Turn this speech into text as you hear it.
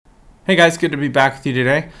Hey guys, good to be back with you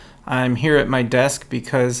today. I'm here at my desk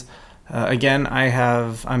because, again,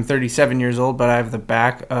 I'm 37 years old, but I have the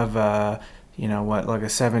back of, like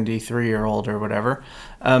a 73-year-old or whatever.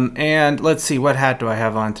 And let's see, what hat do I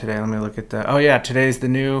have on today? Let me look at today's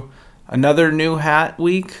another new hat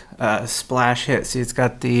week, Splash Hit. See, it's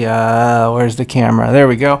got the, where's the camera? There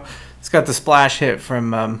we go. It's got the Splash Hit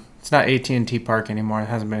from, it's not AT&T Park anymore. It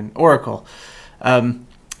hasn't been Oracle.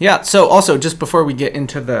 So also, just before we get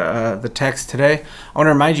into the text today, I want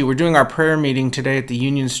to remind you, we're doing our prayer meeting today at the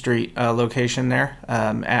Union Street location there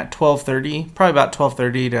at 12:30, probably about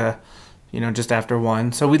 12:30 to, just after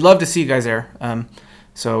 1. So we'd love to see you guys there.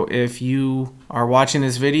 So if you are watching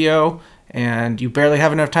this video and you barely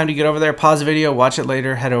have enough time to get over there, pause the video, watch it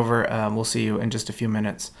later, head over. We'll see you in just a few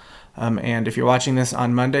minutes. And if you're watching this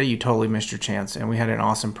on Monday, you totally missed your chance. And we had an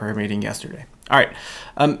awesome prayer meeting yesterday. All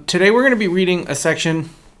right. Today we're going to be reading a section.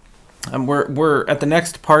 We're at the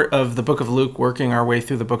next part of the book of Luke, working our way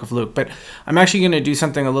through the book of Luke, but I'm actually going to do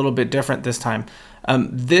something a little bit different this time.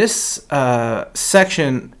 This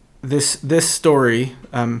section, this story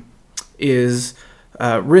is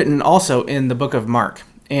written also in the book of Mark.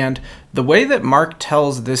 And the way that Mark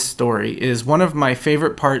tells this story is one of my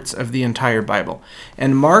favorite parts of the entire Bible.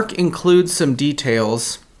 And Mark includes some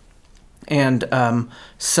details and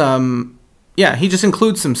he just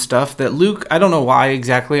includes some stuff that Luke, I don't know why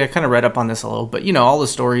exactly, I kind of read up on this a little, but all the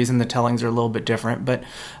stories and the tellings are a little bit different, but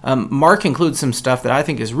Mark includes some stuff that I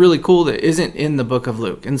think is really cool that isn't in the book of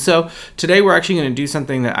Luke. And so today we're actually going to do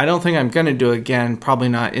something that I don't think I'm going to do again, probably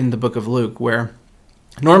not in the book of Luke, where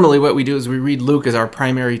normally what we do is we read Luke as our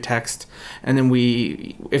primary text, and then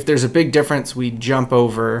if there's a big difference, we jump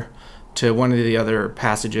over to one of the other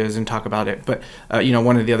passages and talk about it, but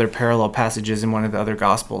one of the other parallel passages in one of the other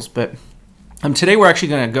Gospels. But today we're actually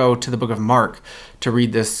going to go to the book of Mark to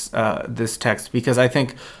read this text, because I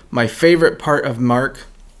think my favorite part of Mark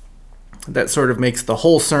that sort of makes the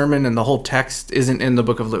whole sermon and the whole text isn't in the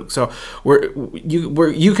book of Luke. So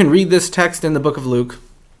you can read this text in the book of Luke.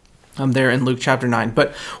 I'm there in Luke chapter 9,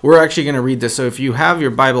 but we're actually going to read this. So if you have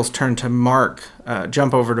your Bibles turned to Mark,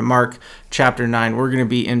 jump over to Mark chapter 9. We're going to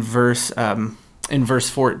be in verse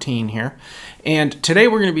 14 here. And today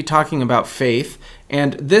we're going to be talking about faith.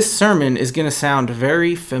 And this sermon is going to sound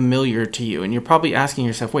very familiar to you. And you're probably asking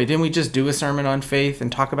yourself, wait, didn't we just do a sermon on faith and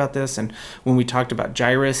talk about this? And when we talked about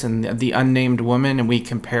Jairus and the unnamed woman and we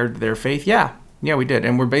compared their faith? Yeah, we did.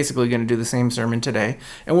 And we're basically going to do the same sermon today.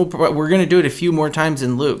 And we're going to do it a few more times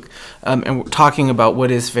in Luke. And we're talking about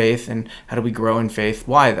what is faith and how do we grow in faith.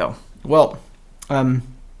 Why, though? Well,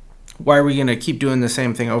 why are we going to keep doing the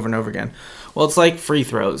same thing over and over again? Well, it's like free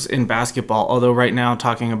throws in basketball, although right now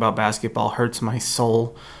talking about basketball hurts my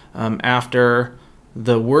soul. After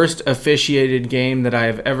the worst officiated game that I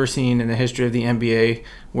have ever seen in the history of the NBA,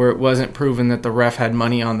 where it wasn't proven that the ref had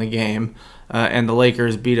money on the game, and the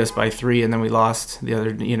Lakers beat us by 3, and then we lost the other,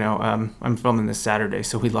 I'm filming this Saturday,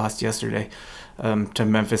 so we lost yesterday to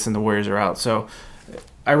Memphis, and the Warriors are out. So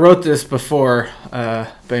I wrote this before,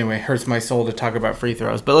 but anyway, it hurts my soul to talk about free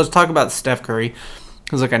throws. But let's talk about Steph Curry.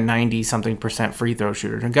 He was like a 90-something% free throw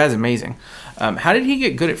shooter. The guy's amazing. How did he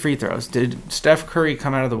get good at free throws? Did Steph Curry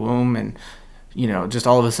come out of the womb and, just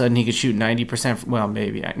all of a sudden he could shoot 90%? Well,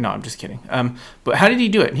 maybe. No, I'm just kidding. But how did he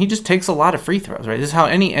do it? He just takes a lot of free throws, right? This is how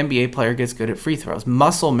any NBA player gets good at free throws.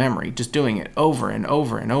 Muscle memory, just doing it over and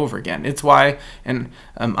over and over again. It's why, and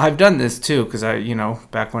I've done this too, because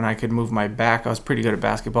back when I could move my back, I was pretty good at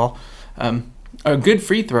basketball. A good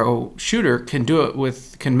free throw shooter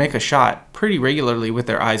can make a shot pretty regularly with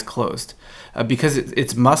their eyes closed because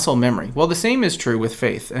it's muscle memory. Well, the same is true with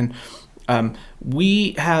faith, and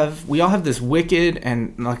we all have this wicked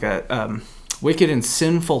and wicked and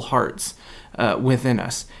sinful hearts within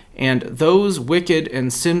us, and those wicked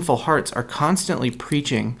and sinful hearts are constantly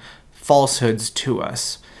preaching falsehoods to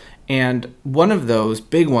us. And one of those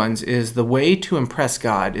big ones is the way to impress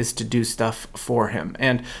God is to do stuff for him.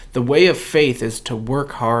 And the way of faith is to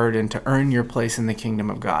work hard and to earn your place in the kingdom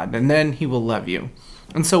of God. And then he will love you.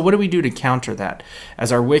 And so what do we do to counter that?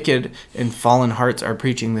 As our wicked and fallen hearts are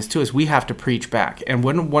preaching this to us, we have to preach back. And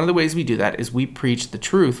one of the ways we do that is we preach the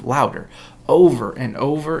truth louder, over and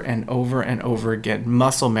over and over and over again.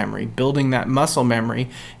 Muscle memory, building that muscle memory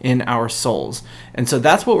in our souls. And so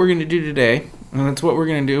that's what we're going to do today. And that's what we're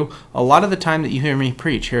going to do a lot of the time that you hear me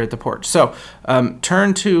preach here at the porch. So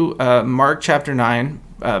turn to Mark chapter 9.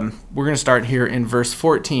 We're going to start here in verse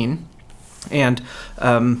 14. And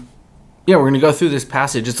we're going to go through this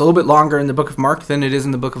passage. It's a little bit longer in the book of Mark than it is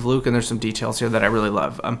in the book of Luke, and there's some details here that I really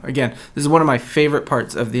love. Again, this is one of my favorite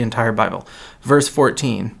parts of the entire Bible. Verse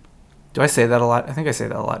 14. Do I say that a lot? I think I say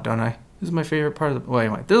that a lot, don't I? This is my favorite part of the... Well,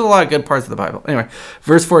 anyway, there's a lot of good parts of the Bible. Anyway,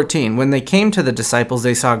 verse 14. When they came to the disciples,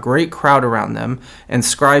 they saw a great crowd around them and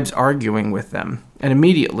scribes arguing with them. And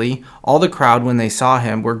immediately, all the crowd, when they saw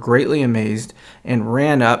him, were greatly amazed and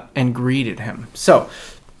ran up and greeted him. So,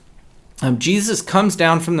 Jesus comes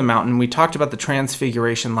down from the mountain. We talked about the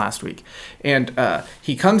transfiguration last week. And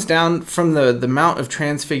he comes down from the Mount of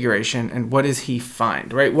Transfiguration, and what does he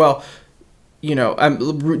find, right? Well,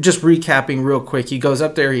 I'm just recapping real quick. He goes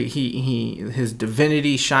up there. His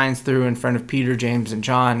divinity shines through in front of Peter, James, and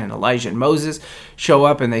John, and Elijah and Moses show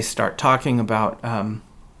up, and they start talking about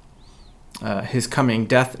his coming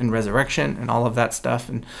death and resurrection and all of that stuff.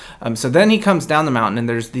 And so then he comes down the mountain, and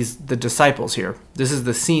there's the disciples here. This is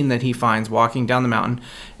the scene that he finds walking down the mountain.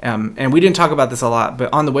 And we didn't talk about this a lot,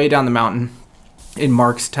 but on the way down the mountain, in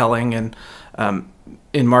Mark's telling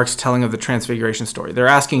of the transfiguration story, they're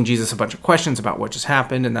asking Jesus a bunch of questions about what just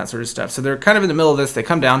happened and that sort of stuff. So they're kind of in the middle of this. They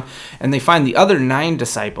come down and they find the other 9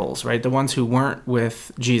 disciples, right? The ones who weren't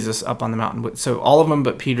with Jesus up on the mountain. So all of them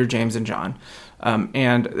but Peter, James, and John.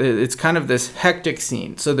 And it's kind of this hectic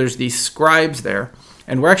scene. So there's these scribes there,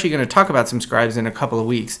 and we're actually going to talk about some scribes in a couple of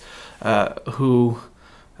weeks who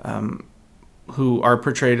are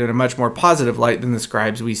portrayed in a much more positive light than the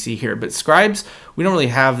scribes we see here. But scribes, we don't really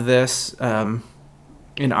have this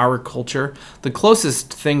in our culture. The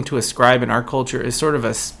closest thing to a scribe in our culture is sort of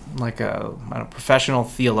a professional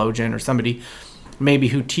theologian or somebody maybe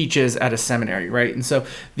who teaches at a seminary, right? And so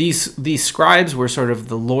these scribes were sort of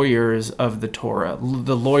the lawyers of the Torah,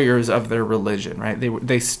 the lawyers of their religion, right?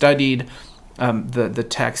 They studied the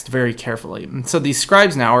text very carefully. And so these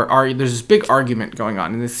scribes now there's this big argument going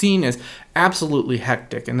on, and the scene is absolutely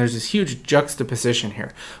hectic, and there's this huge juxtaposition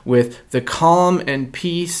here with the calm and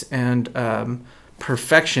peace and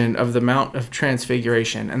perfection of the Mount of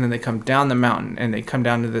Transfiguration, and then they come down the mountain, and they come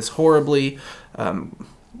down to this horribly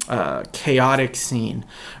chaotic scene,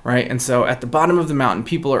 right? And so at the bottom of the mountain,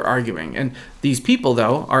 people are arguing, and these people,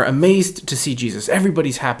 though, are amazed to see Jesus.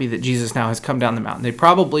 Everybody's happy that Jesus now has come down the mountain. They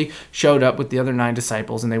probably showed up with the other 9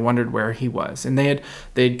 disciples, and they wondered where he was. And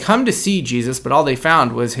they'd come to see Jesus, but all they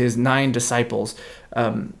found was his 9 disciples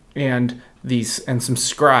and some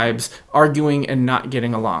scribes arguing and not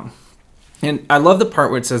getting along. And I love the part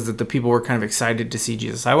where it says that the people were kind of excited to see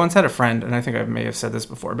Jesus. I once had a friend, and I think I may have said this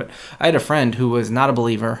before, but I had a friend who was not a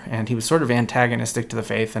believer, and he was sort of antagonistic to the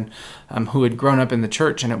faith, and who had grown up in the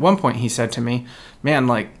church. And at one point he said to me, man,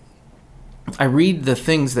 I read the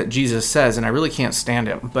things that Jesus says, and I really can't stand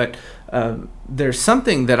him, but there's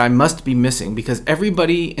something that I must be missing, because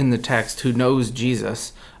everybody in the text who knows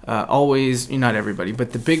Jesus always, not everybody,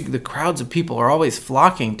 but the crowds of people are always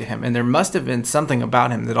flocking to him, and there must have been something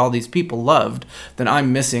about him that all these people loved that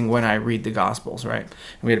I'm missing when I read the Gospels, right?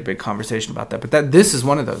 And we had a big conversation about that, but this is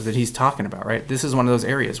one of those that he's talking about, right? This is one of those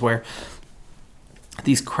areas where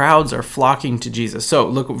these crowds are flocking to Jesus. So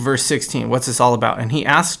look at verse 16. What's this all about? And he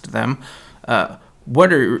asked them,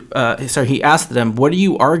 he asked them, what are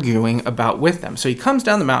you arguing about with them? So he comes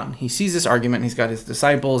down the mountain, he sees this argument, he's got his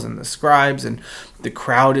disciples and the scribes, and the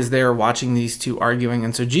crowd is there watching these two arguing.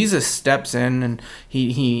 And so Jesus steps in, and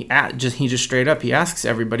he just straight up, he asks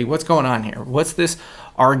everybody, what's going on here? What's this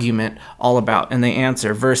argument all about? And they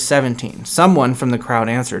answer, verse 17, someone from the crowd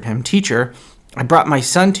answered him, Teacher, I brought my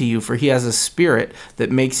son to you, for he has a spirit that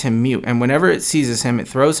makes him mute. And whenever it seizes him, it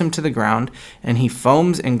throws him to the ground, and he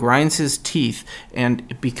foams and grinds his teeth, and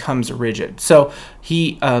it becomes rigid. So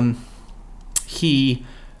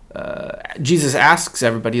Jesus asks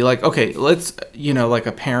everybody, okay, let's, like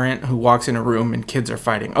a parent who walks in a room and kids are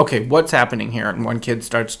fighting. Okay, what's happening here? And one kid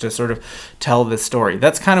starts to sort of tell the story.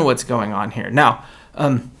 That's kind of what's going on here. Now,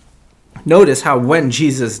 notice how when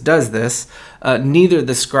Jesus does this, neither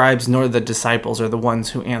the scribes nor the disciples are the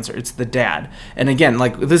ones who answer. It's the dad. And again,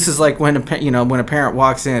 this is like when a parent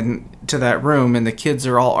walks in to that room and the kids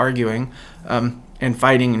are all arguing and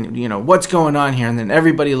fighting, and what's going on here? And then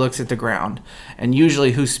everybody looks at the ground. And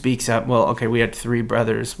usually who speaks up? Well, okay, we had 3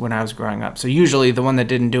 brothers when I was growing up. So usually the one that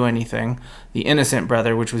didn't do anything, the innocent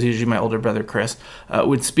brother, which was usually my older brother Chris,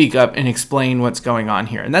 would speak up and explain what's going on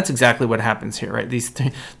here. And that's exactly what happens here, right? There's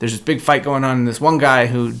this big fight going on, and this one guy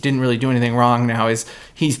who didn't really do anything wrong now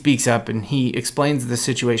he speaks up and he explains the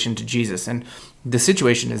situation to Jesus. And the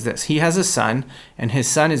situation is this: he has a son, and his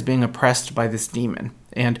son is being oppressed by this demon.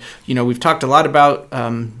 And, we've talked a lot about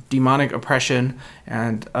demonic oppression.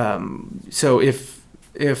 And so if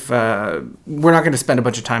we're not going to spend a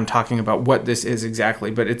bunch of time talking about what this is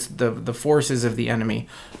exactly, but it's the forces of the enemy,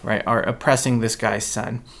 right, are oppressing this guy's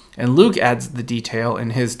son. And Luke adds the detail in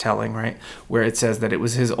his telling, right, where it says that it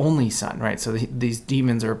was his only son, right? So these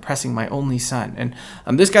demons are oppressing my only son.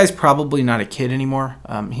 And this guy's probably not a kid anymore.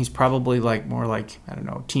 He's probably more like, I don't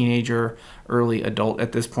know, teenager, early adult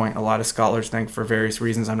at this point. A lot of scholars think, for various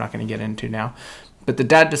reasons I'm not going to get into now. But the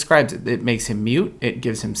dad describes it. It makes him mute. It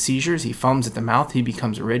gives him seizures. He foams at the mouth. He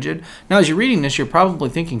becomes rigid. Now, as you're reading this, you're probably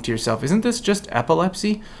thinking to yourself, isn't this just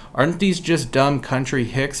epilepsy? Aren't these just dumb country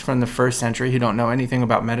hicks from the first century who don't know anything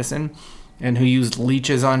about medicine and who used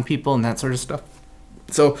leeches on people and that sort of stuff?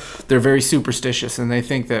 So they're very superstitious, and they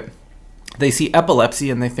think that they see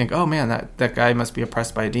epilepsy and they think, oh man, that guy must be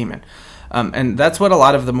oppressed by a demon. And that's what a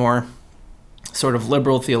lot of the more sort of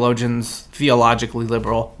liberal theologians, theologically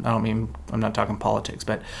liberal, I'm not talking politics,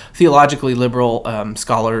 but theologically liberal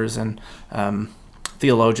scholars and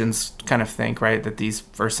theologians kind of think, right, that these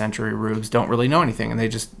first century rubes don't really know anything, and they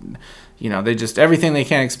just everything they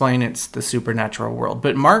can't explain, it's the supernatural world.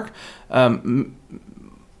 But Mark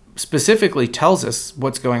specifically tells us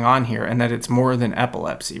what's going on here, and that it's more than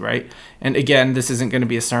epilepsy, right? And again, this isn't going to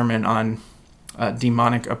be a sermon on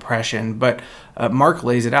demonic oppression, but Mark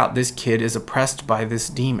lays it out. This kid is oppressed by this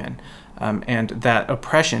demon, and that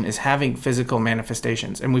oppression is having physical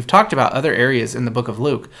manifestations. And we've talked about other areas in the book of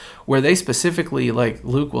Luke where they specifically, like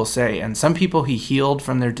Luke will say, and some people he healed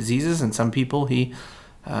from their diseases, and some people he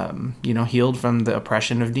healed from the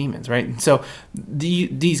oppression of demons, right? And so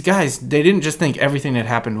these guys, they didn't just think everything that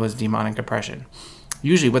happened was demonic oppression.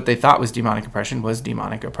 Usually what they thought was demonic oppression was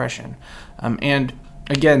demonic oppression. And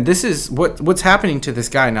again, this is what's happening to this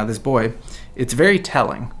guy now, this boy. It's very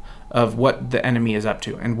telling of what the enemy is up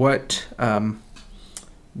to and what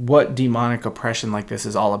demonic oppression like this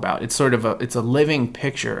is all about. It's sort of it's a living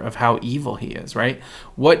picture of how evil he is, right?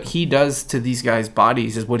 What he does to these guys'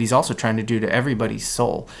 bodies is what he's also trying to do to everybody's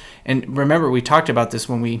soul. And remember, we talked about this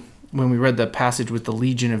when we read the passage with the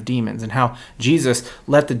legion of demons and how Jesus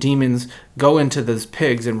let the demons go into those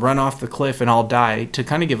pigs and run off the cliff and all die, to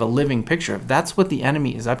kind of give a living picture of that's what the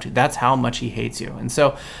enemy is up to. That's how much he hates you. And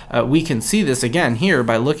so we can see this again here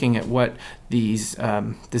by looking at what this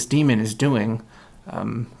demon is doing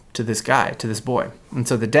to this guy, to this boy. And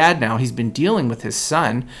so the dad now, he's been dealing with his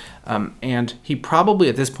son, and he probably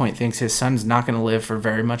at this point thinks his son's not going to live for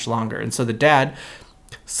very much longer. And so the dad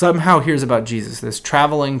somehow hears about Jesus, this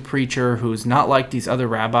traveling preacher who's not like these other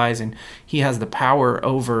rabbis, and he has the power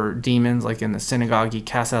over demons. Like in the synagogue, he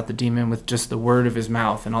casts out the demon with just the word of his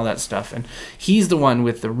mouth and all that stuff. And he's the one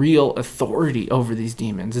with the real authority over these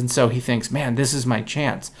demons. And so he thinks, man, this is my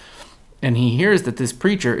chance. And he hears that this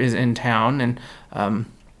preacher is in town. And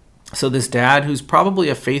so this dad, who's probably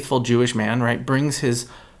a faithful Jewish man, right, brings his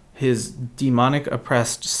demonic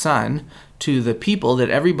oppressed son to the people that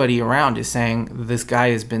everybody around is saying this guy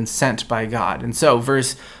has been sent by God. And so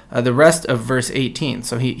the rest of verse 18,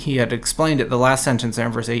 so he had explained it, the last sentence there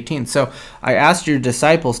in verse 18. So I asked your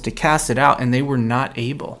disciples to cast it out, and they were not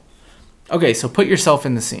able. Okay, so put yourself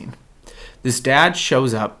in the scene. This dad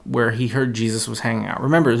shows up where he heard Jesus was hanging out.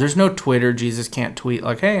 Remember, there's no Twitter. Jesus can't tweet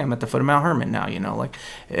like, hey, I'm at the foot of Mount Hermon now, like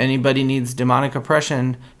anybody needs demonic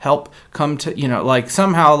oppression, help, come to, like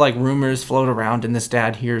somehow like rumors float around and this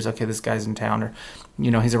dad hears, okay, this guy's in town, or,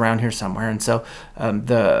 he's around here somewhere. And so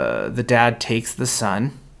the dad takes the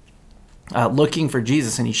son looking for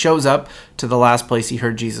Jesus, and he shows up to the last place he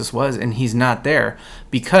heard Jesus was, and he's not there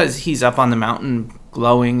because he's up on the mountain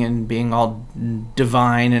glowing and being all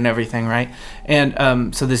divine and everything, right?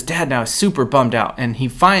 And so this dad now is super bummed out, and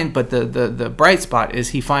but the bright spot is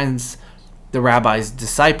he finds the rabbi's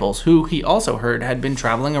disciples, who he also heard had been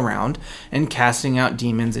traveling around and casting out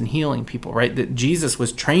demons and healing people, right? That Jesus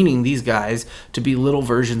was training these guys to be little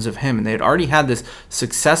versions of him, and they had already had this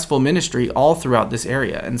successful ministry all throughout this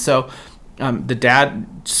area. And so the dad,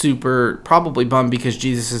 super probably bummed because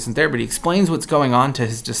Jesus isn't there, but he explains what's going on to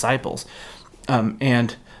his disciples. I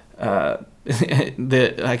kind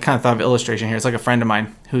of thought of an illustration here. It's like a friend of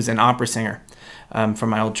mine who's an opera singer from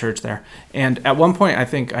my old church there. And at one point, I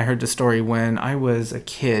think I heard the story when I was a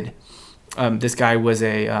kid. This guy was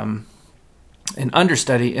an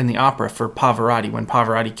understudy in the opera for Pavarotti when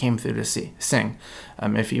Pavarotti came through to sing.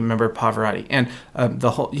 If you remember Pavarotti. And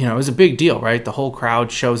the whole, it was a big deal, right? The whole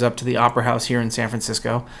crowd shows up to the Opera House here in San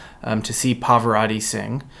Francisco to see Pavarotti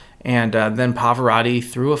sing. And then Pavarotti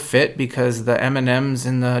threw a fit because the M&Ms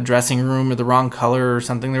in the dressing room are the wrong color or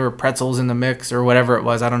something. There were pretzels in the mix or whatever it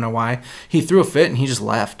was. I don't know why. He threw a fit and he just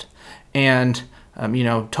left. And,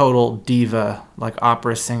 total diva, like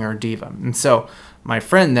opera singer diva. And so my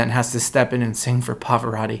friend then has to step in and sing for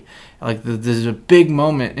Pavarotti. Like, this is a big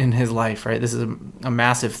moment in his life, right? This is a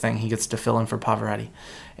massive thing. He gets to fill in for Pavarotti.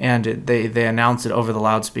 And they announce it over the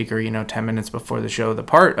loudspeaker, 10 minutes before the show. The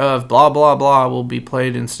part of blah, blah, blah will be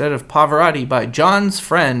played instead of Pavarotti by John's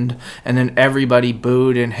friend. And then everybody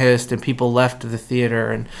booed and hissed, and people left the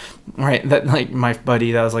theater. And, right, that, like, my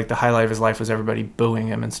buddy, that was like the highlight of his life, was everybody booing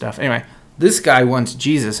him and stuff. Anyway, this guy wants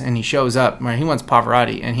Jesus, and he shows up. Right? He wants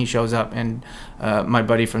Pavarotti, and he shows up, and my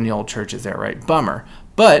buddy from the old church is there, right? Bummer.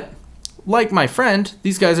 But like my friend,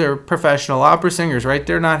 these guys are professional opera singers, right?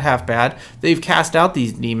 They're not half bad. They've cast out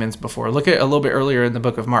these demons before. Look at a little bit earlier in the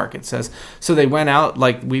book of Mark. It says, so they went out,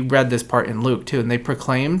 like we read this part in Luke too, and they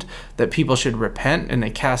proclaimed that people should repent, and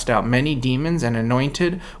they cast out many demons and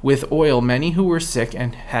anointed with oil many who were sick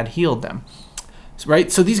and had healed them.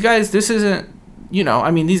 Right? So these guys, this isn't,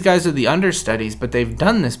 these guys are the understudies, but they've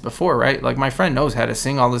done this before, right? Like, my friend knows how to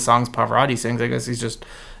sing all the songs Pavarotti sings. I guess he's just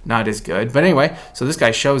not as good. But anyway, so this guy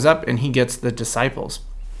shows up and he gets the disciples.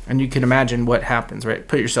 And you can imagine what happens, right?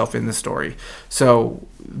 Put yourself in the story. So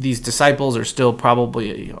these disciples are still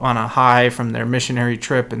probably on a high from their missionary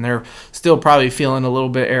trip, and they're still probably feeling a little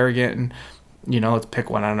bit arrogant. And, let's pick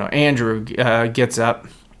one. I don't know. Andrew gets up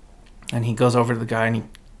and he goes over to the guy and he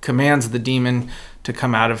commands the demon to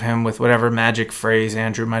come out of him with whatever magic phrase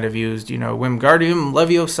Andrew might have used, Wingardium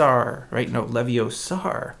Leviosa, right? No,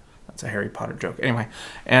 Leviosa. That's a Harry Potter joke. Anyway,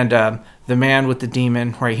 and the man with the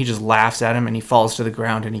demon, right, he just laughs at him and he falls to the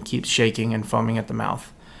ground and he keeps shaking and foaming at the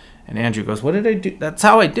mouth. And Andrew goes, what did I do? That's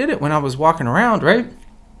how I did it when I was walking around, right?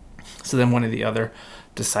 So then one of the other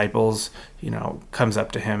disciples, comes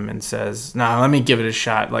up to him and says, let me give it a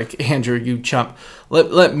shot. Like, Andrew, you chump,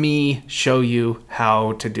 let me show you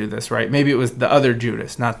how to do this, right? Maybe it was the other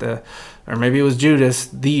Judas, or maybe it was Judas,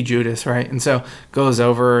 the Judas, right? And so goes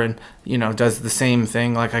over and, does the same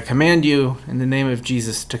thing. Like, I command you in the name of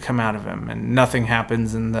Jesus to come out of him. And nothing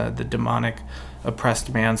happens, and the demonic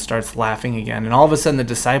oppressed man starts laughing again. And all of a sudden the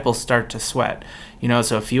disciples start to sweat.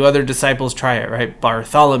 So a few other disciples try it, right?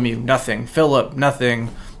 Bartholomew, nothing. Philip, nothing.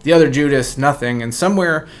 The other Judas, nothing. And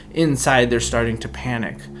somewhere inside they're starting to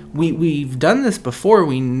panic. We've done this before.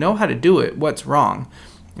 We know how to do it. What's wrong?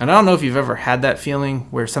 And I don't know if you've ever had that feeling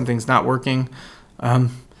where something's not working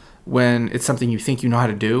when it's something you think you know how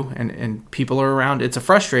to do and people are around. It's a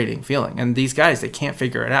frustrating feeling. And these guys, they can't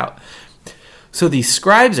figure it out. So these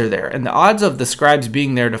scribes are there, and the odds of the scribes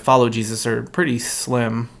being there to follow Jesus are pretty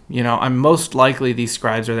slim. I'm most likely these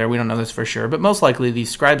scribes are there. We don't know this for sure, but most likely these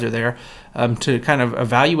scribes are there to kind of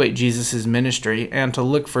evaluate Jesus's ministry and to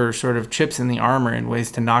look for sort of chips in the armor and ways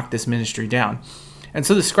to knock this ministry down. And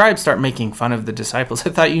so the scribes start making fun of the disciples.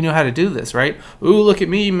 I thought you knew how to do this, right? Ooh, look at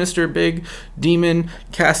me, Mr. Big Demon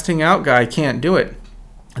casting out guy, can't do it.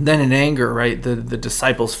 And then in anger, right, the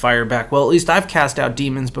disciples fire back. Well, at least I've cast out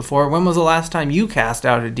demons before. When was the last time you cast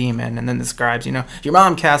out a demon? And then the scribes, your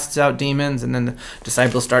mom casts out demons. And then the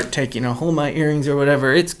disciples start taking, hold my earrings or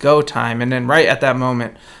whatever. It's go time. And then right at that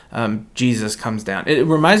moment, Jesus comes down. It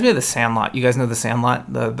reminds me of The Sandlot. You guys know The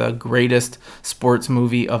Sandlot, the greatest sports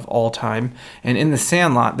movie of all time. And in The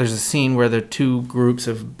Sandlot, there's a scene where the two groups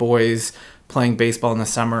of boys playing baseball in the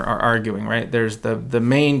summer are arguing, right? There's the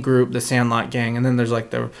main group, the Sandlot gang, and then there's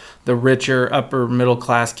like the richer upper middle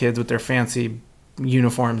class kids with their fancy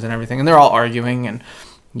uniforms and everything, and they're all arguing, and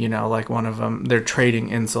like one of them, they're trading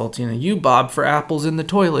insults. You bob for apples in the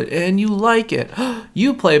toilet and you like it.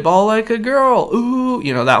 You play ball like a girl. Ooh,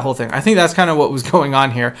 that whole thing. I think that's kind of what was going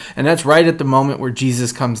on here. And that's right at the moment where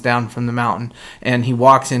Jesus comes down from the mountain and he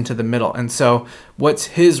walks into the middle. And so what's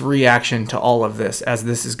his reaction to all of this as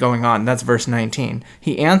this is going on? That's verse 19.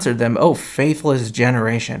 He answered them, "Oh, faithless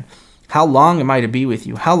generation, how long am I to be with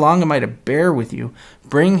you? How long am I to bear with you?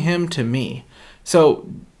 Bring him to me." So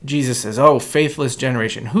Jesus says, "Oh, faithless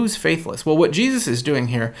generation." Who's faithless? Well, what Jesus is doing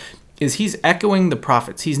here is he's echoing the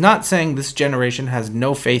prophets. He's not saying this generation has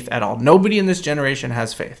no faith at all. Nobody in this generation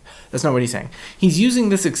has faith. That's not what he's saying. He's using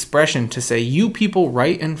this expression to say, you people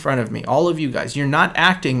right in front of me, all of you guys, you're not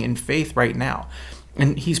acting in faith right now.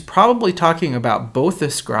 And he's probably talking about both the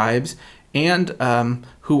scribes and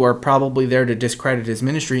who are probably there to discredit his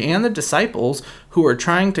ministry, and the disciples who are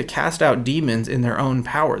trying to cast out demons in their own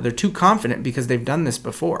power. They're too confident because they've done this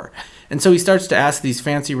before. And so he starts to ask these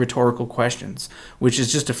fancy rhetorical questions, which is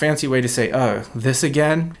just a fancy way to say, this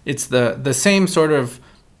again? It's the same sort of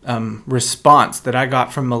response that I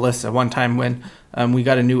got from Melissa one time when we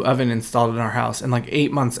got a new oven installed in our house. And like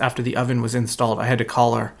 8 months after the oven was installed, I had to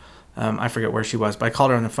call her. I forget where she was, but I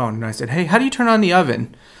called her on the phone and I said, "Hey, how do you turn on the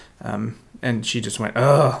oven?" And she just went,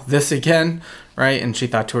 oh, this again, right? And she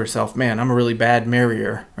thought to herself, man, I'm a really bad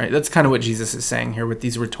marrier, right? That's kind of what Jesus is saying here with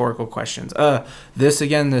these rhetorical questions. This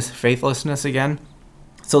again, this faithlessness again.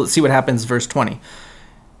 So let's see what happens, verse 20.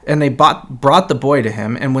 And they brought the boy to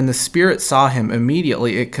him, and when the spirit saw him,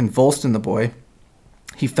 immediately it convulsed in the boy.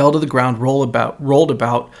 He fell to the ground, rolled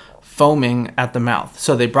about, foaming at the mouth.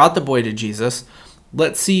 So they brought the boy to Jesus.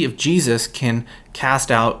 Let's see if Jesus can cast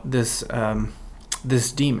out this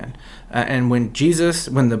demon. And when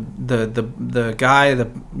the guy,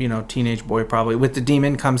 teenage boy probably with the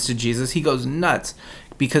demon comes to Jesus, he goes nuts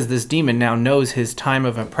because this demon now knows his time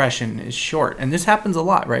of oppression is short. And this happens a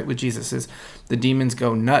lot, right, with Jesus, is the demons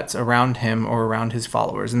go nuts around him or around his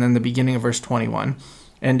followers. And then the beginning of verse 21,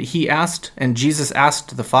 and Jesus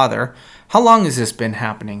asked the Father, how long has this been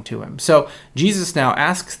happening to him? So Jesus now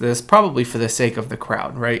asks this probably for the sake of the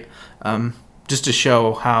crowd, right? Just to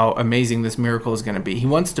show how amazing this miracle is going to be. He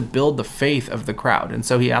wants to build the faith of the crowd. And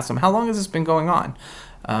so he asks them, how long has this been going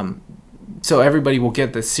on? So everybody will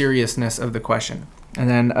get the seriousness of the question. And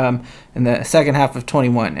then in the second half of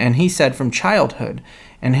 21, and he said, from childhood,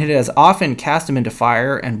 and it has often cast him into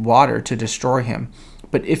fire and water to destroy him.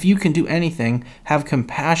 But if you can do anything, have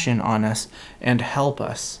compassion on us and help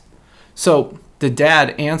us. So the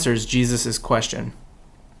dad answers Jesus' question.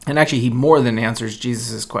 And actually, he more than answers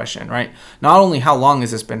Jesus' question, right? Not only how long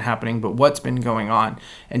has this been happening, but what's been going on.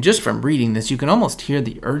 And just from reading this, you can almost hear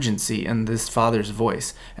the urgency in this father's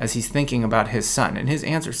voice as he's thinking about his son. And his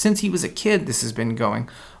answer, since he was a kid, this has been going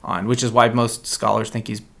on, which is why most scholars think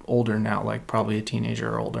he's older now, like probably a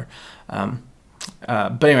teenager or older.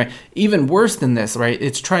 But anyway, even worse than this, right?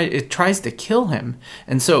 It tries to kill him.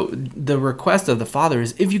 And so the request of the father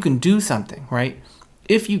is, if you can do something, right?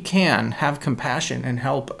 If you can, have compassion and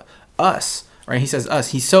help us, right? He says us.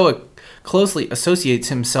 He so closely associates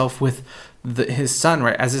himself with his son,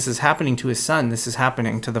 right? As this is happening to his son, this is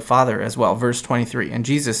happening to the father as well. Verse 23, and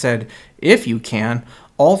Jesus said, if you can,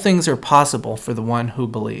 all things are possible for the one who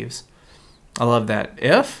believes. I love that.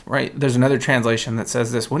 If, right? There's another translation that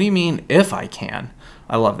says this. What do you mean, if I can?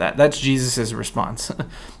 I love that. That's Jesus' response.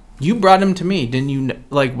 You brought him to me, didn't you?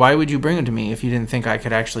 Like, why would you bring him to me if you didn't think I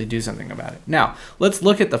could actually do something about it? Now, let's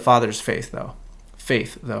look at the father's faith, though.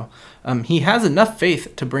 He has enough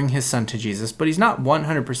faith to bring his son to Jesus, but he's not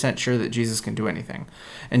 100% sure that Jesus can do anything.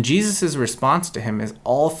 And Jesus' response to him is,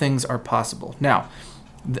 all things are possible. Now,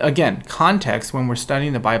 again, context when we're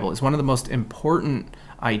studying the Bible is one of the most important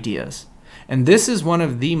ideas. And this is one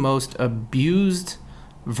of the most abused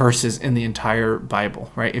verses in the entire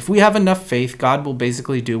Bible, right? If we have enough faith, God will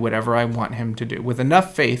basically do whatever I want him to do. With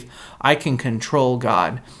enough faith, I can control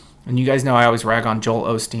God. And you guys know I always rag on Joel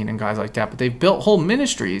Osteen and guys like that, but they've built whole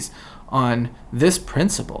ministries on this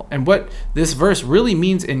principle. And what this verse really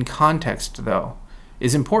means in context, though,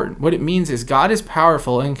 is important. What it means is God is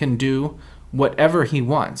powerful and can do whatever he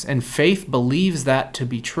wants. And faith believes that to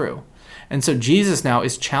be true. And so Jesus now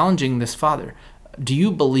is challenging this father. Do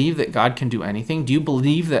you believe that God can do anything? Do you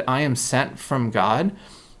believe that I am sent from God?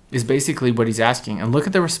 Is basically what he's asking. And look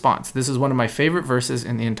at the response. This is one of my favorite verses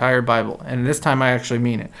in the entire Bible. And this time I actually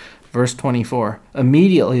mean it. Verse 24.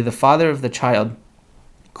 Immediately the father of the child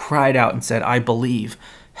cried out and said, I believe.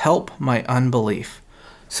 Help my unbelief.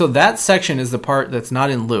 So that section is the part that's not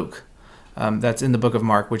in Luke. That's in the book of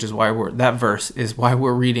Mark, which is why that verse is why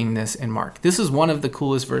we're reading this in Mark. This is one of the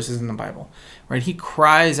coolest verses in the Bible, right? He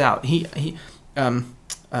cries out.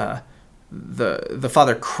 The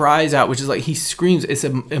father cries out, which is like he screams. It's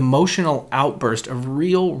an emotional outburst of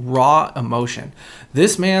real raw emotion.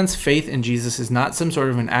 This man's faith in Jesus is not some sort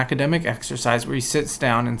of an academic exercise where he sits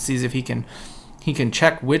down and sees if he can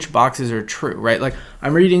check which boxes are true, right? Like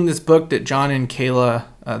I'm reading this book that John and Kayla,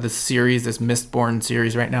 this Mistborn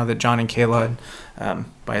series right now that John and Kayla,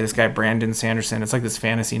 by this guy Brandon Sanderson. It's like this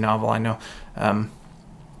fantasy novel. I know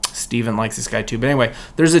Steven likes this guy too. But anyway,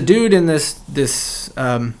 there's a dude in this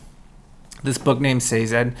book named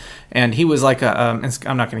Sazed, and he was like I'm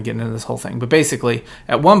not going to get into this whole thing, but basically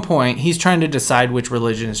at one point he's trying to decide which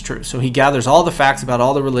religion is true. So he gathers all the facts about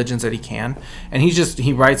all the religions that he can, and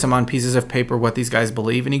he writes them on pieces of paper what these guys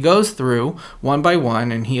believe, and he goes through one by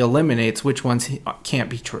one and he eliminates which ones can't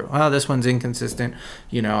be true. Oh, this one's inconsistent,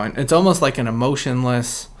 and it's almost like an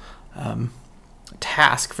emotionless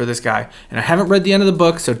task for this guy. And I haven't read the end of the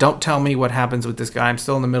book, so don't tell me what happens with this guy. I'm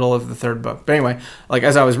still in the middle of the third book. But anyway, like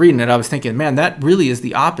as I was reading it, I was thinking, man, that really is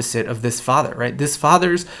the opposite of this father, right? This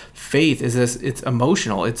father's faith is this, it's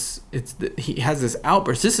emotional. He has this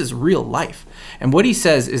outburst. This is real life. And what he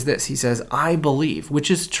says is this. He says, I believe,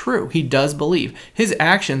 which is true. He does believe. His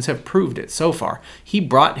actions have proved it so far. He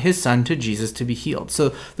brought his son to Jesus to be healed.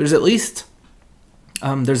 So there's at least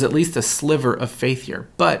there's at least a sliver of faith here.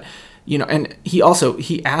 But, and he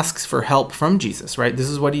asks for help from Jesus, right? This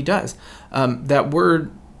is what he does. That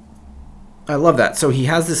word, I love that. So he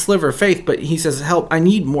has this sliver of faith, but he says, help, I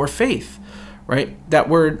need more faith, right? That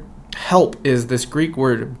word help is this Greek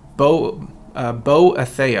word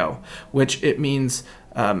boatheo, which it means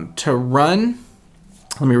to run.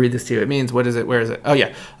 Let me read this to you. It means, what is it? Where is it? Oh,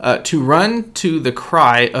 yeah. To run to the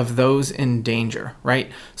cry of those in danger,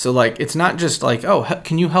 right? So, it's not just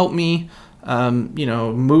can you help me,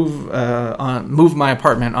 move my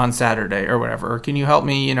apartment on Saturday or whatever? Or can you help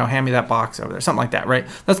me, hand me that box over there? Something like that, right?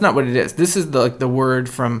 That's not what it is. This is the word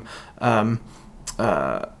from,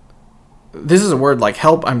 this is a word like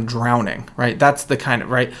help, I'm drowning, right? That's the kind of,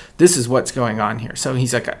 right? This is what's going on here. So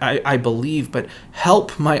he's like, I believe, but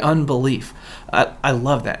help my unbelief. I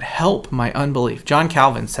love that. Help my unbelief. John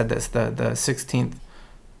Calvin said this, the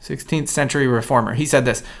 16th century reformer. He said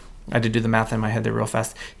this. I had to do the math in my head there real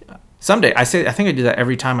fast. Someday, I think I do that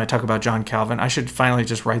every time I talk about John Calvin. I should finally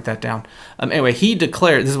just write that down. Anyway, he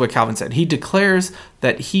declared, this is what Calvin said, he declares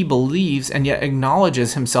that he believes and yet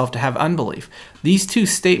acknowledges himself to have unbelief. These two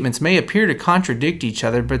statements may appear to contradict each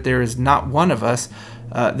other, but there is not one of us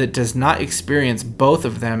that does not experience both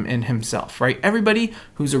of them in himself, right? Everybody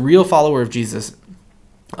who's a real follower of Jesus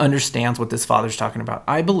understands what this father's talking about.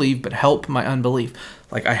 I believe, but help my unbelief.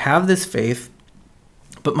 I have this faith,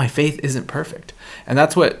 but my faith isn't perfect. And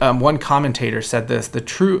that's what one commentator said this,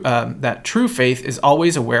 that true faith is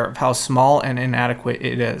always aware of how small and inadequate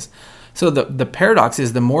it is. So the paradox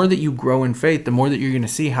is, the more that you grow in faith, the more that you're going to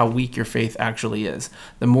see how weak your faith actually is.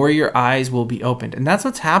 The more your eyes will be opened. And that's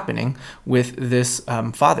what's happening with this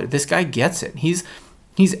father. This guy gets it. He's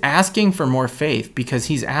asking for more faith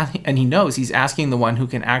because and he knows he's asking the one who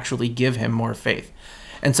can actually give him more faith.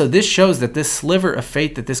 And so this shows that this sliver of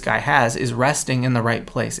faith that this guy has is resting in the right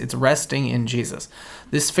place. It's resting in Jesus.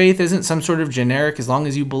 This faith isn't some sort of generic, as long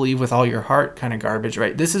as you believe with all your heart kind of garbage,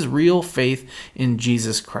 right? This is real faith in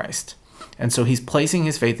Jesus Christ. And so he's placing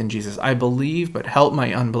his faith in Jesus. I believe, but help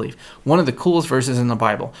my unbelief. One of the coolest verses in the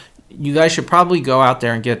Bible. You guys should probably go out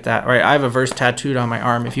there and get that, right? I have a verse tattooed on my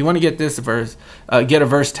arm. If you want to get this verse, get a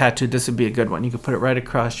verse tattooed, this would be a good one. You could put it right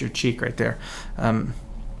across your cheek right there.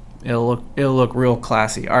 It'll look real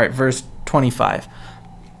classy. All right, verse 25.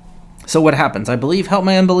 So what happens? I believe, help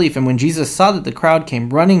my unbelief. And when Jesus saw that the crowd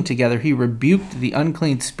came running together, he rebuked the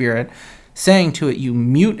unclean spirit, saying to it, you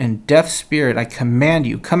mute and deaf spirit, I command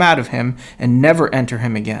you, come out of him and never enter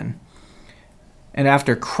him again. And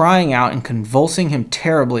after crying out and convulsing him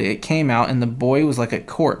terribly, it came out, and the boy was like a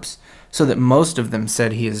corpse, so that most of them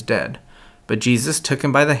said he is dead. But Jesus took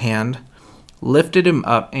him by the hand, lifted him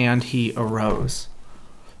up, and he arose.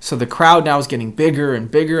 So the crowd now is getting bigger and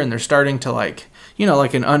bigger, and they're starting to like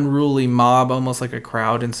an unruly mob, almost like a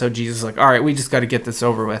crowd. And so Jesus is like, all right, we just got to get this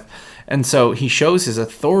over with. And so he shows his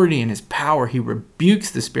authority and his power. He rebukes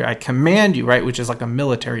the spirit. I command you, right? Which is like a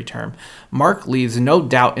military term. Mark leaves no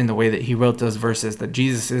doubt in the way that he wrote those verses that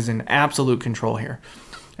Jesus is in absolute control here.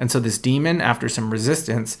 And so this demon, after some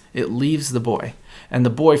resistance, it leaves the boy. And the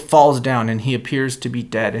boy falls down and he appears to be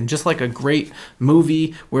dead. And just like a great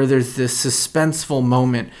movie where there's this suspenseful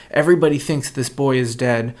moment, everybody thinks this boy is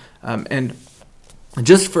dead. And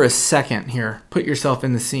just for a second here, put yourself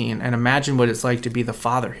in the scene and imagine what it's like to be the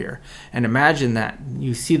father here. And imagine that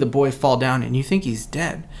you see the boy fall down and you think he's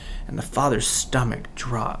dead. And the father's stomach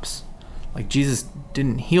drops. Like, Jesus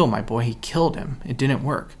didn't heal my boy, he killed him. It didn't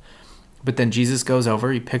work. But then Jesus goes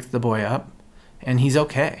over, he picks the boy up, and he's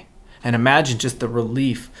okay. And imagine just the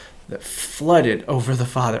relief that flooded over the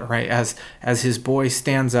father, right? As his boy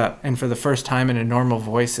stands up and for the first time in a normal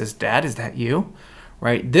voice says, Dad, is that you?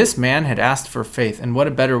 Right? This man had asked for faith, and what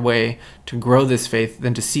a better way to grow this faith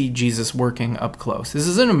than to see Jesus working up close. This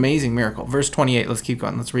is an amazing miracle. Verse 28, let's keep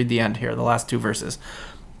going. Let's read the end here, the last two verses.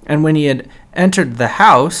 And when he had entered the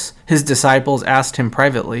house, his disciples asked him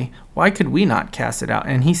privately, why could we not cast it out?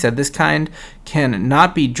 And he said, this kind can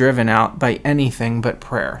not be driven out by anything but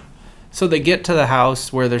prayer. So they get to the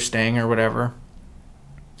house where they're staying or whatever,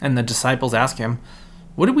 and the disciples ask him,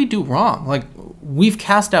 what did we do wrong? Like, we've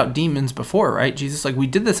cast out demons before, right, Jesus? Like, we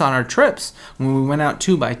did this on our trips when we went out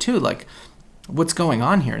 2 by 2. Like, what's going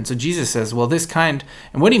on here? And so Jesus says, well, this kind,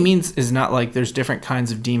 and what he means is not like there's different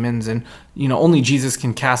kinds of demons and, only Jesus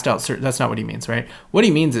can cast out certain, that's not what he means, right? What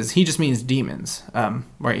he means is he just means demons,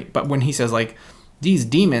 right? But when he says like, these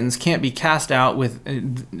demons can't be cast out with,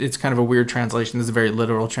 it's kind of a weird translation. This is a very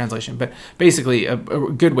literal translation, but basically a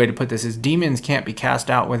good way to put this is demons can't be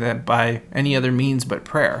cast out with it by any other means but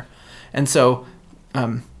prayer. And so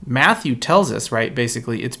Matthew tells us, right,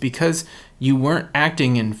 basically, it's because you weren't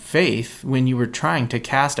acting in faith when you were trying to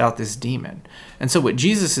cast out this demon. And so what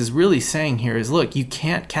Jesus is really saying here is, look, you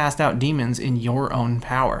can't cast out demons in your own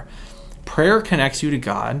power. Prayer connects you to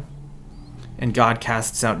God, and God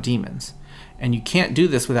casts out demons. And you can't do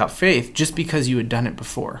this without faith just because you had done it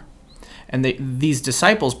before. And these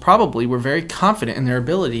disciples probably were very confident in their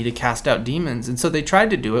ability to cast out demons, and so they tried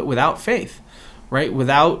to do it without faith, right?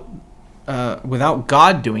 Without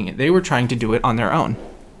God doing it. They were trying to do it on their own.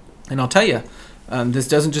 And I'll tell you, this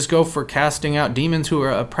doesn't just go for casting out demons who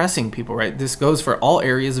are oppressing people, right? This goes for all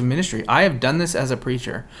areas of ministry. I have done this as a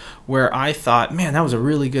preacher where I thought, man, that was a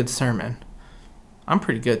really good sermon. I'm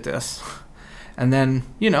pretty good at this. And then,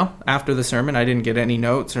 after the sermon, I didn't get any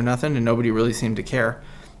notes or nothing, and nobody really seemed to care.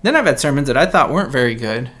 Then I've had sermons that I thought weren't very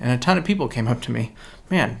good, and a ton of people came up to me.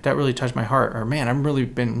 Man, that really touched my heart. Or, man, I've really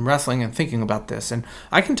been wrestling and thinking about this. And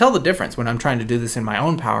I can tell the difference when I'm trying to do this in my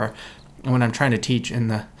own power and when I'm trying to teach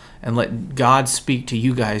and let God speak to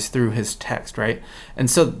you guys through his text, right? And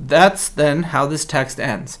so that's then how this text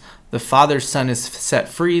ends. The Father's Son is set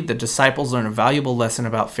free. The disciples learn a valuable lesson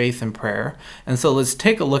about faith and prayer. And so let's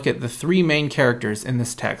take a look at the three main characters in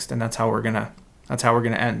this text, and that's how we're gonna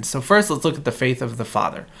end. So first, let's look at the faith of the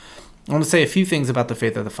Father. I want to say a few things about the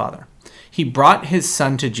faith of the Father. He brought his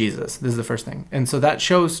Son to Jesus. This is the first thing. And so that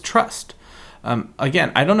shows trust.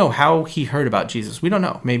 Again, I don't know how he heard about Jesus. We don't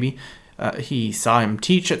know. Maybe he saw him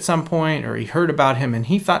teach at some point, or he heard about him, and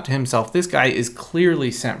he thought to himself, this guy is clearly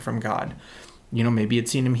sent from God. Maybe he'd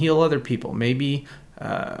seen him heal other people. Maybe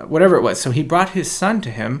whatever it was. So he brought his Son to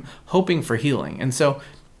him, hoping for healing. And so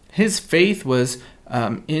his faith was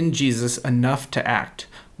in Jesus enough to act.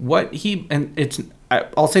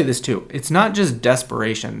 I'll say this too. It's not just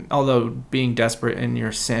desperation, although being desperate in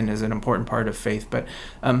your sin is an important part of faith. But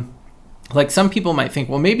like some people might think,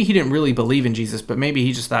 well, maybe he didn't really believe in Jesus, but maybe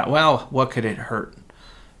he just thought, well, what could it hurt,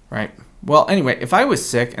 right? Well, anyway, if I was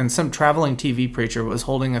sick and some traveling TV preacher was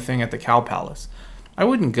holding a thing at the Cow Palace, I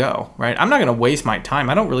wouldn't go, right? I'm not going to waste my time.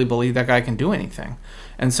 I don't really believe that guy can do anything.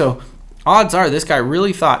 And so odds are this guy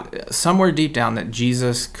really thought somewhere deep down that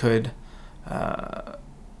Jesus could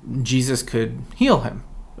heal him,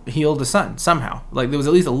 heal the Son somehow. Like there was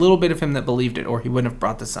at least a little bit of him that believed it, or he wouldn't have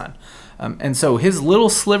brought the Son. And so his little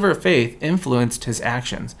sliver of faith influenced his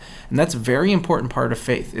actions. And that's a very important part of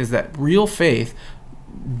faith, is that real faith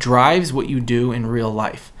drives what you do in real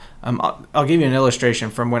life. I'll give you an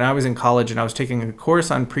illustration from when I was in college and I was taking a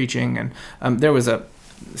course on preaching, and there was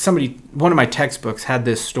one of my textbooks had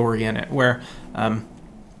this story in it where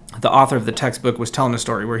the author of the textbook was telling a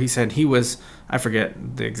story where he said he was, I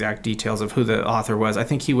forget the exact details of who the author was. I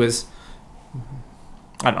think he was,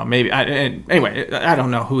 I don't know, maybe, anyway, I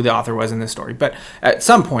don't know who the author was in this story, but at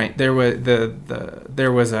some point there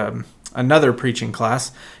was another preaching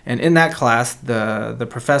class, and in that class the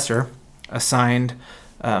professor assigned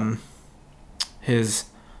his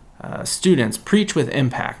students preach with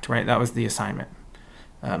impact, right? That was the assignment.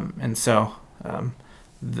 And so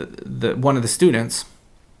one of the students,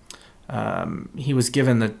 he was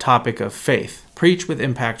given the topic of faith. Preach with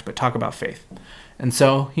impact, but talk about faith. And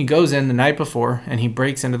so he goes in the night before, and he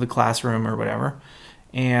breaks into the classroom or whatever,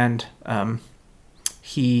 and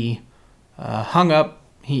he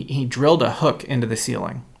drilled a hook into the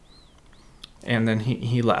ceiling, and then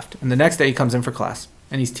he left. And the next day he comes in for class,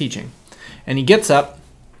 and he's teaching. And he gets up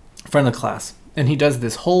in front of the class, and he does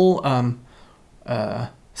this whole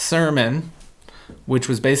sermon, which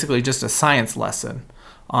was basically just a science lesson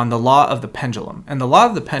on the law of the pendulum. And the law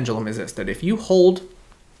of the pendulum is this, that if you hold,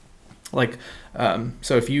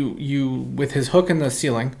 so if you with his hook in the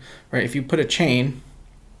ceiling, right, if you put a chain,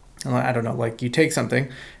 I don't know, like you take something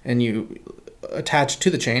and you attach to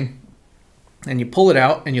the chain and you pull it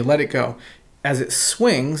out and you let it go. As it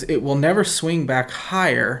swings, it will never swing back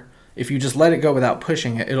higher. If you just let it go without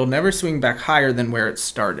pushing it, it'll never swing back higher than where it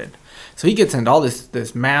started. So he gets into all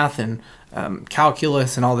this math and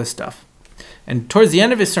calculus and all this stuff. And towards the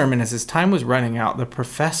end of his sermon, as his time was running out, the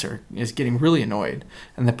professor is getting really annoyed.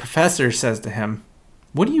 And the professor says to him,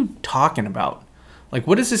 "What are you talking about? Like,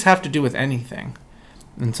 what does this have to do with anything?"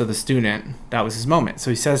 And so the student, that was his moment.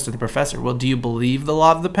 So he says to the professor, "Well, do you believe the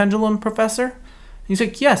law of the pendulum, professor?" And he's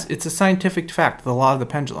like, "Yes, it's a scientific fact, the law of the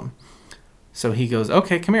pendulum." So he goes,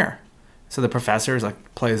 "Okay, come here." So the professor is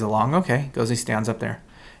like, plays along. Okay, goes, he stands up there.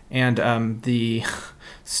 And the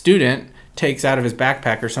student takes out of his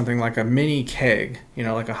backpack or something like a mini keg,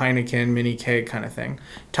 like a Heineken mini keg kind of thing,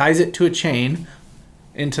 ties it to a chain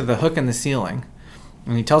into the hook in the ceiling.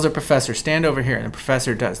 And he tells the professor, "Stand over here." And the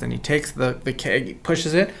professor does. Then he takes the keg, he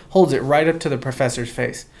pushes it, holds it right up to the professor's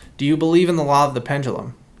face. "Do you believe in the law of the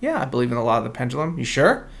pendulum?" Yeah, I believe in the law of the pendulum. You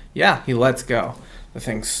sure? Yeah, he lets go. The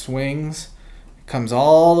thing swings, comes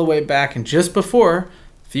all the way back, and just before,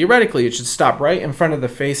 theoretically, it should stop right in front of the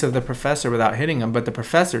face of the professor without hitting him, but the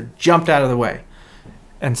professor jumped out of the way.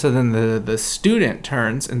 And so then the student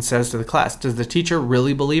turns and says to the class, does the teacher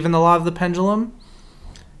really believe in the law of the pendulum?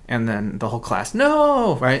 And then the whole class,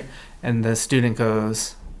 no, right? And the student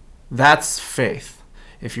goes, that's faith.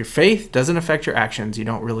 If your faith doesn't affect your actions, you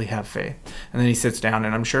don't really have faith. And then he sits down,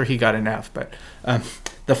 and I'm sure he got an F. But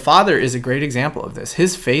the father is a great example of this.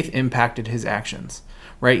 His faith impacted his actions,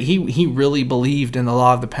 right? He really believed in the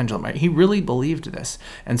law of the pendulum, right? He really believed this.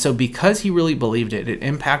 And so because he really believed it, it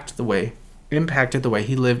impacted the way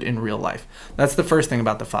he lived in real life. That's the first thing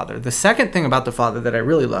about the father. The second thing about the father that I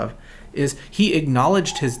really love is he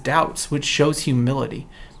acknowledged his doubts, which shows humility.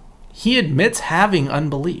 He admits having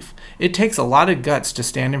unbelief. It takes a lot of guts to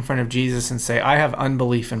stand in front of Jesus and say, I have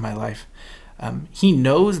unbelief in my life. He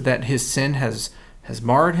knows that his sin has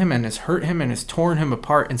marred him and has hurt him and has torn him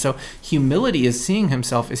apart. And so humility is seeing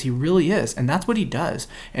himself as he really is. And that's what he does.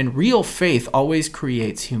 And real faith always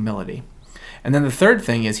creates humility. And then the third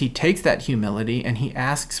thing is he takes that humility and he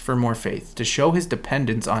asks for more faith to show his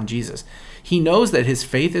dependence on Jesus. He knows that his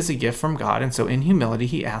faith is a gift from God, and so in humility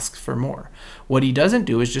he asks for more. What he doesn't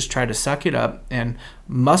do is just try to suck it up and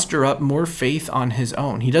muster up more faith on his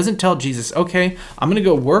own. He doesn't tell Jesus, okay, I'm going to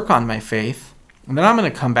go work on my faith, and then I'm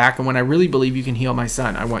going to come back, and when I really believe you can heal my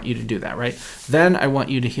son, I want you to do that, right? Then I want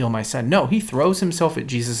you to heal my son. No, he throws himself at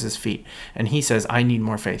Jesus' feet, and he says, I need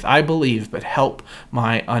more faith. I believe, but help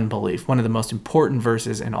my unbelief. One of the most important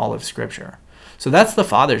verses in all of Scripture. So that's the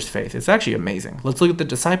Father's faith. It's actually amazing. Let's look at the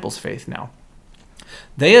disciples' faith now.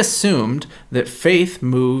 They assumed that faith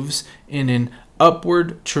moves in an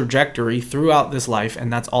upward trajectory throughout this life,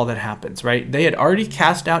 and that's all that happens, right? They had already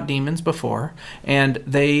cast out demons before, and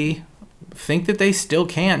they think that they still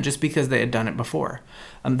can just because they had done it before.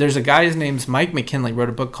 There's a guy, his name's Mike McKinley, wrote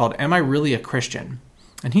a book called Am I Really a Christian?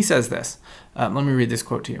 And he says this. Let me read this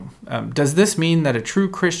quote to you. Does this mean that a true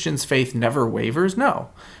Christian's faith never wavers? No,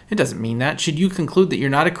 it doesn't mean that. Should you conclude that you're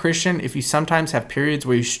not a Christian if you sometimes have periods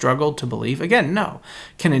where you struggle to believe? Again, no.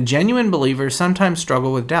 Can a genuine believer sometimes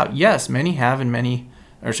struggle with doubt? Yes, many have and many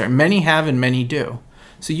do.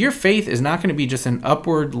 So your faith is not going to be just an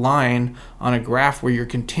upward line on a graph where you're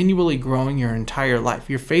continually growing your entire life.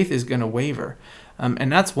 Your faith is going to waver.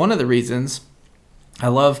 And that's one of the reasons I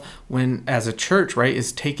love when, as a church, right,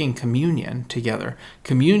 is taking communion together.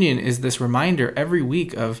 Communion is this reminder every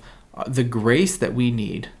week of the grace that we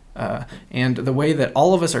need and the way that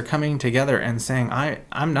all of us are coming together and saying,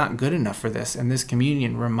 I'm not good enough for this. And this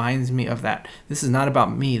communion reminds me of that. This is not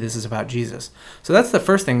about me. This is about Jesus. So that's the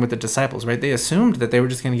first thing with the disciples, right? They assumed that they were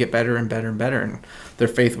just going to get better and better and better, and their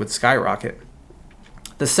faith would skyrocket.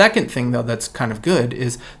 The second thing, though, that's kind of good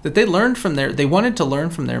is that they wanted to learn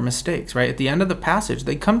from their mistakes, right? At the end of the passage,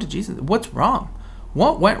 they come to Jesus. What's wrong?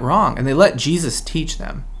 What went wrong? And they let Jesus teach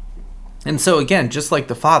them. And so again, just like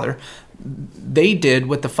the Father, they did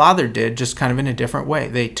what the Father did, just kind of in a different way.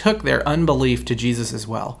 They took their unbelief to Jesus as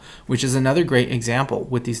well, which is another great example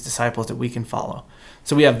with these disciples that we can follow.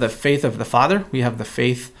 So we have the faith of the Father, we have the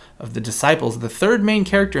faith of the disciples. The third main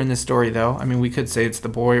character in this story, though, I mean, we could say it's the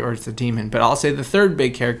boy or it's the demon, but I'll say the third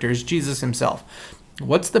big character is Jesus himself.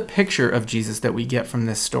 What's the picture of Jesus that we get from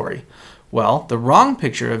this story? Well, the wrong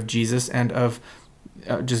picture of Jesus and of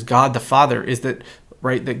just God the Father is that,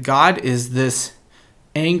 right, that God is this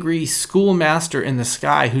angry schoolmaster in the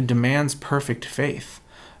sky who demands perfect faith.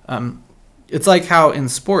 It's like how in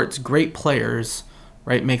sports, great players,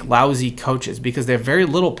 right, make lousy coaches because they have very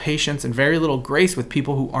little patience and very little grace with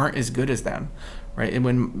people who aren't as good as them, right? And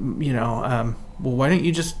when, well, why don't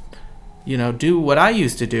you just, do what I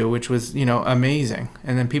used to do, which was, amazing.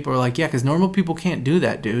 And then people are like, yeah, because normal people can't do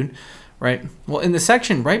that, dude, right? Well, in the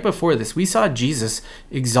section right before this, we saw Jesus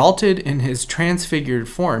exalted in his transfigured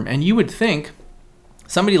form, and you would think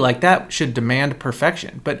somebody like that should demand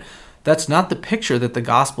perfection, but that's not the picture that the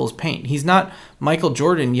Gospels paint. He's not Michael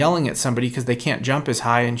Jordan yelling at somebody because they can't jump as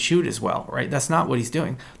high and shoot as well, right? That's not what he's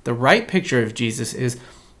doing. The right picture of Jesus is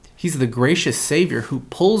he's the gracious Savior who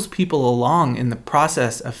pulls people along in the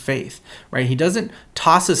process of faith, right? He doesn't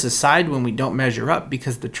toss us aside when we don't measure up,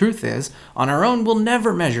 because the truth is, on our own, we'll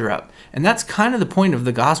never measure up. And that's kind of the point of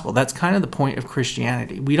the gospel. That's kind of the point of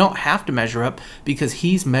Christianity. We don't have to measure up because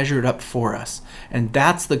he's measured up for us. And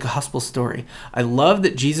that's the gospel story. I love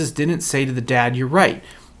that Jesus didn't say to the dad, you're right.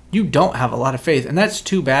 you don't have a lot of faith, and that's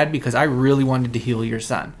too bad because I really wanted to heal your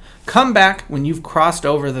son. Come back when you've crossed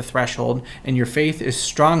over the threshold and your faith is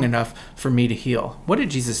strong enough for me to heal. What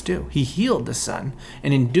did Jesus do? He healed the son,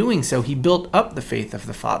 and in doing so, he built up the faith of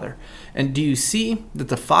the father. And do you see that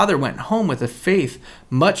the father went home with a faith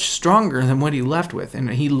much stronger than what he left with?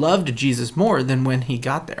 And he loved Jesus more than when he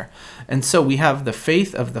got there. And so we have the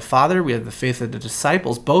faith of the father, we have the faith of the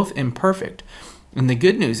disciples, both imperfect. And the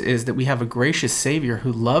good news is that we have a gracious Savior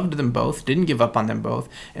who loved them both, didn't give up on them both,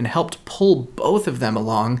 and helped pull both of them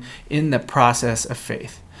along in the process of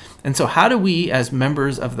faith. And so how do we, as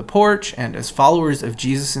members of the Porch and as followers of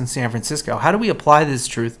Jesus in San Francisco, how do we apply this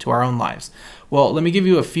truth to our own lives? Well, let me give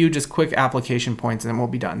you a few just quick application points and then we'll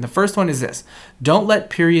be done. The first one is this. Don't let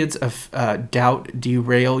periods of doubt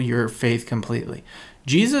derail your faith completely.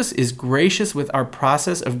 Jesus is gracious with our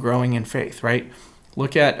process of growing in faith, right?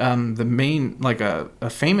 Look at the main, a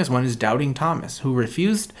famous one is Doubting Thomas, who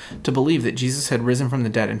refused to believe that Jesus had risen from the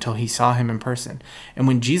dead until he saw him in person. And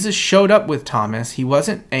when Jesus showed up with Thomas, he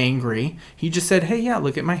wasn't angry. He just said, hey, yeah,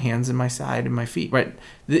 look at my hands and my side and my feet, right?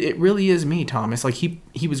 It really is me, Thomas. Like he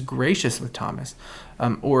was gracious with Thomas.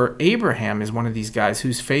 Or Abraham is one of these guys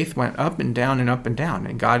whose faith went up and down,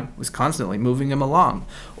 and God was constantly moving him along.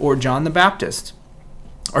 Or John the Baptist.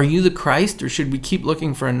 Are you the Christ, or should we keep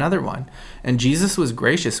looking for another one? And Jesus was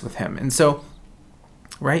gracious with him. And so,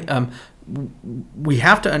 right, we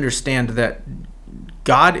have to understand that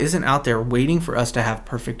God isn't out there waiting for us to have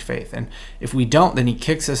perfect faith. And if we don't, then he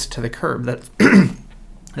kicks us to the curb.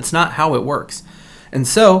 That's not how it works. And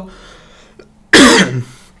so,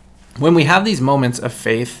 when we have these moments of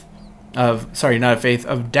faith, of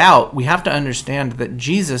doubt, we have to understand that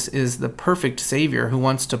Jesus is the perfect Savior who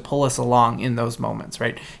wants to pull us along in those moments,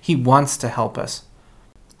 right? He wants to help us.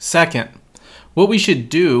 Second, what we should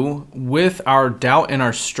do with our doubt and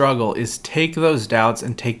our struggle is take those doubts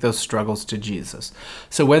and take those struggles to Jesus.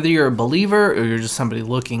 So whether you're a believer or you're just somebody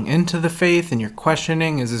looking into the faith and you're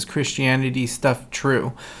questioning, is this Christianity stuff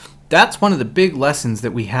true? That's one of the big lessons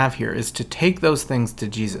that we have here, is to take those things to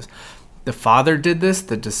Jesus. The Father did this.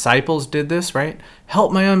 The disciples did this, right?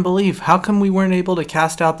 Help my unbelief. How come we weren't able to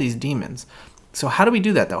cast out these demons? So how do we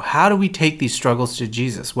do that, though? How do we take these struggles to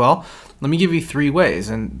Jesus? Well, let me give you 3 ways.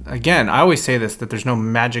 And again, I always say this, that there's no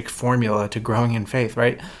magic formula to growing in faith,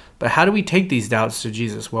 right? But how do we take these doubts to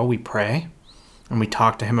Jesus? Well, we pray and we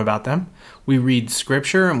talk to him about them. We read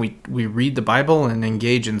scripture and we read the Bible and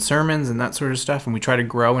engage in sermons and that sort of stuff. And we try to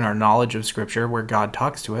grow in our knowledge of scripture where God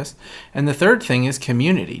talks to us. And the third thing is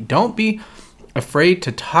community. Don't be afraid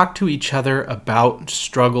to talk to each other about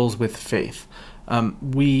struggles with faith.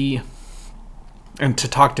 And to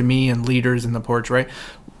talk to me and leaders in the Porch, right?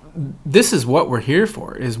 This is what we're here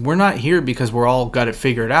for, is we're not here because we're all got it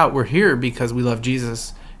figured out. We're here because we love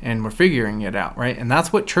Jesus and we're figuring it out, right? And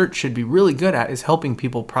that's what church should be really good at, is helping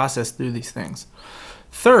people process through these things.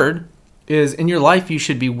 Third is, in your life, you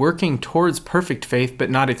should be working towards perfect faith, but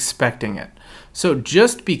not expecting it. So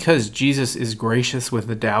just because Jesus is gracious with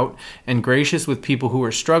the doubt and gracious with people who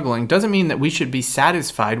are struggling doesn't mean that we should be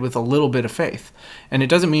satisfied with a little bit of faith. And it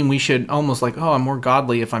doesn't mean we should almost like, oh, I'm more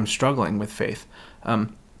godly if I'm struggling with faith.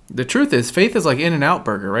 The truth is, faith is like In-N-Out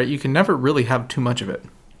Burger, right? You can never really have too much of it.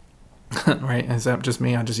 Right? Is that just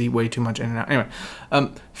me? I just eat way too much In-N-Out.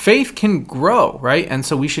 Anyway, faith can grow, right? And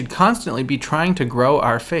so we should constantly be trying to grow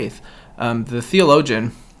our faith. The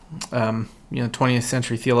theologian, 20th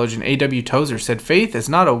century theologian A.W. Tozer said, faith is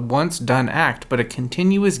not a once done act, but a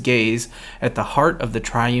continuous gaze at the heart of the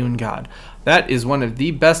triune God. That is one of the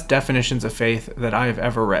best definitions of faith that I have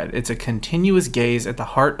ever read. It's a continuous gaze at the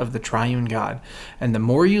heart of the triune God. And the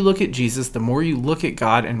more you look at Jesus, the more you look at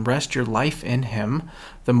God and rest your life in him,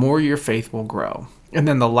 the more your faith will grow. And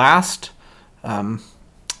then the last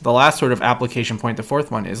sort of application point, the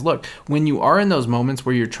fourth one, is, look, when you are in those moments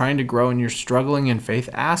where you're trying to grow and you're struggling in faith,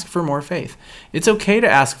 ask for more faith. It's okay to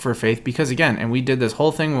ask for faith because, again, and we did this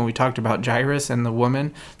whole thing when we talked about Jairus and the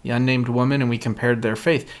woman, the unnamed woman, and we compared their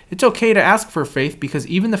faith. It's okay to ask for faith because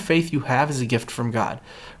even the faith you have is a gift from God,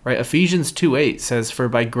 right? Ephesians 2:8 says, for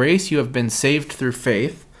by grace you have been saved through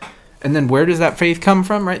faith. And then where does that faith come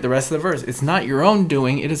from, right? The rest of the verse. It's not your own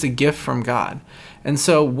doing. It is a gift from God. And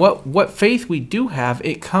so what faith we do have,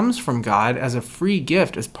 it comes from God as a free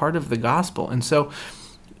gift, as part of the gospel. And so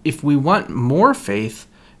if we want more faith,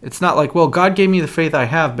 it's not like, well, God gave me the faith I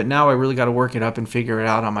have, but now I really got to work it up and figure it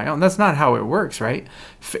out on my own. That's not how it works, right?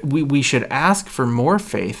 We should ask for more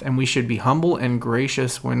faith, and we should be humble and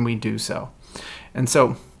gracious when we do so. And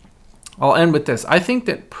so I'll end with this. I think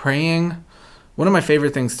that praying, one of my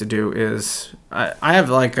favorite things to do is, I have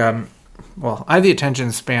like, I have the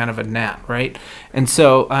attention span of a gnat, right? And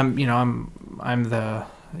so I'm the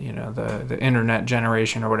the internet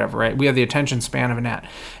generation or whatever, right? We have the attention span of a gnat.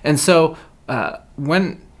 And so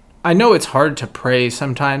when I know it's hard to pray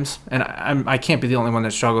sometimes, and I can't be the only one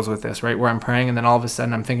that struggles with this, right? Where I'm praying and then all of a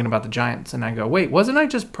sudden I'm thinking about the Giants and I go, wait, wasn't I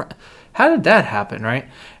just how did that happen, right?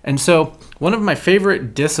 And so one of my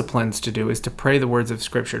favorite disciplines to do is to pray the words of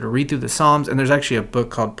Scripture, to read through the Psalms. And there's actually a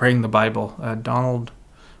book called Praying the Bible. Donald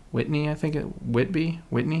Whitney,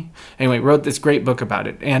 Whitney. Anyway, wrote this great book about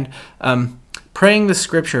it. And praying the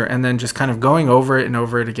Scripture and then just kind of going over it and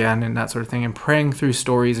over it again and that sort of thing, and praying through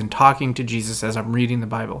stories and talking to Jesus as I'm reading the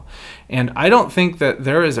Bible. And I don't think that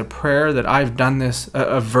there is a prayer that I've done this,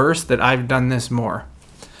 a verse that I've done this more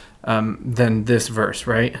than this verse,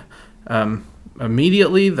 right?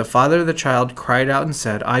 Immediately the father of the child cried out and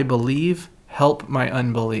said, I believe, help my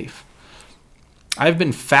unbelief. I've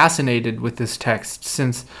been fascinated with this text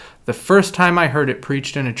since the first time I heard it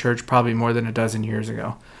preached in a church, probably more than a dozen years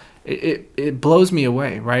ago. It blows me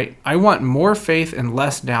away, right? I want more faith and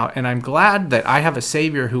less doubt, and I'm glad that I have a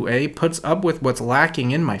Savior who A, puts up with what's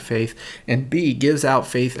lacking in my faith, and B, gives out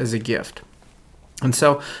faith as a gift. And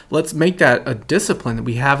so let's make that a discipline that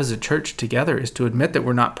we have as a church together, is to admit that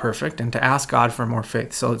we're not perfect and to ask God for more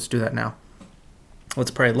faith. So let's do that now.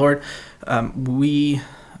 Let's pray. Lord, we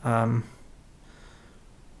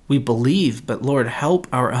believe, but Lord, help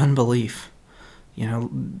our unbelief.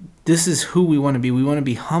 This is who we want to be. We want to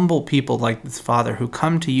be humble people like this Father who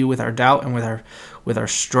come to you with our doubt and with our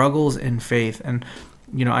struggles in faith. And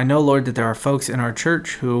I know, Lord, that there are folks in our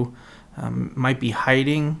church who might be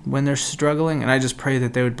hiding when they're struggling, and I just pray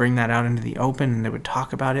that they would bring that out into the open and they would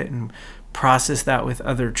talk about it and process that with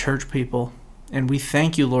other church people. And we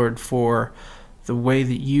thank you, Lord, for the way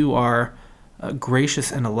that you are a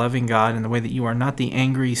gracious and a loving God, and the way that you are not the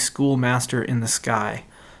angry schoolmaster in the sky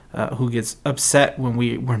who gets upset when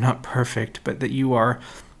we're not perfect, but that you are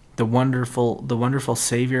the wonderful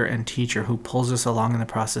Savior and teacher who pulls us along in the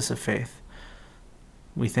process of faith.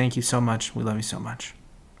 We thank you so much. We love you so much.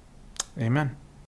 Amen.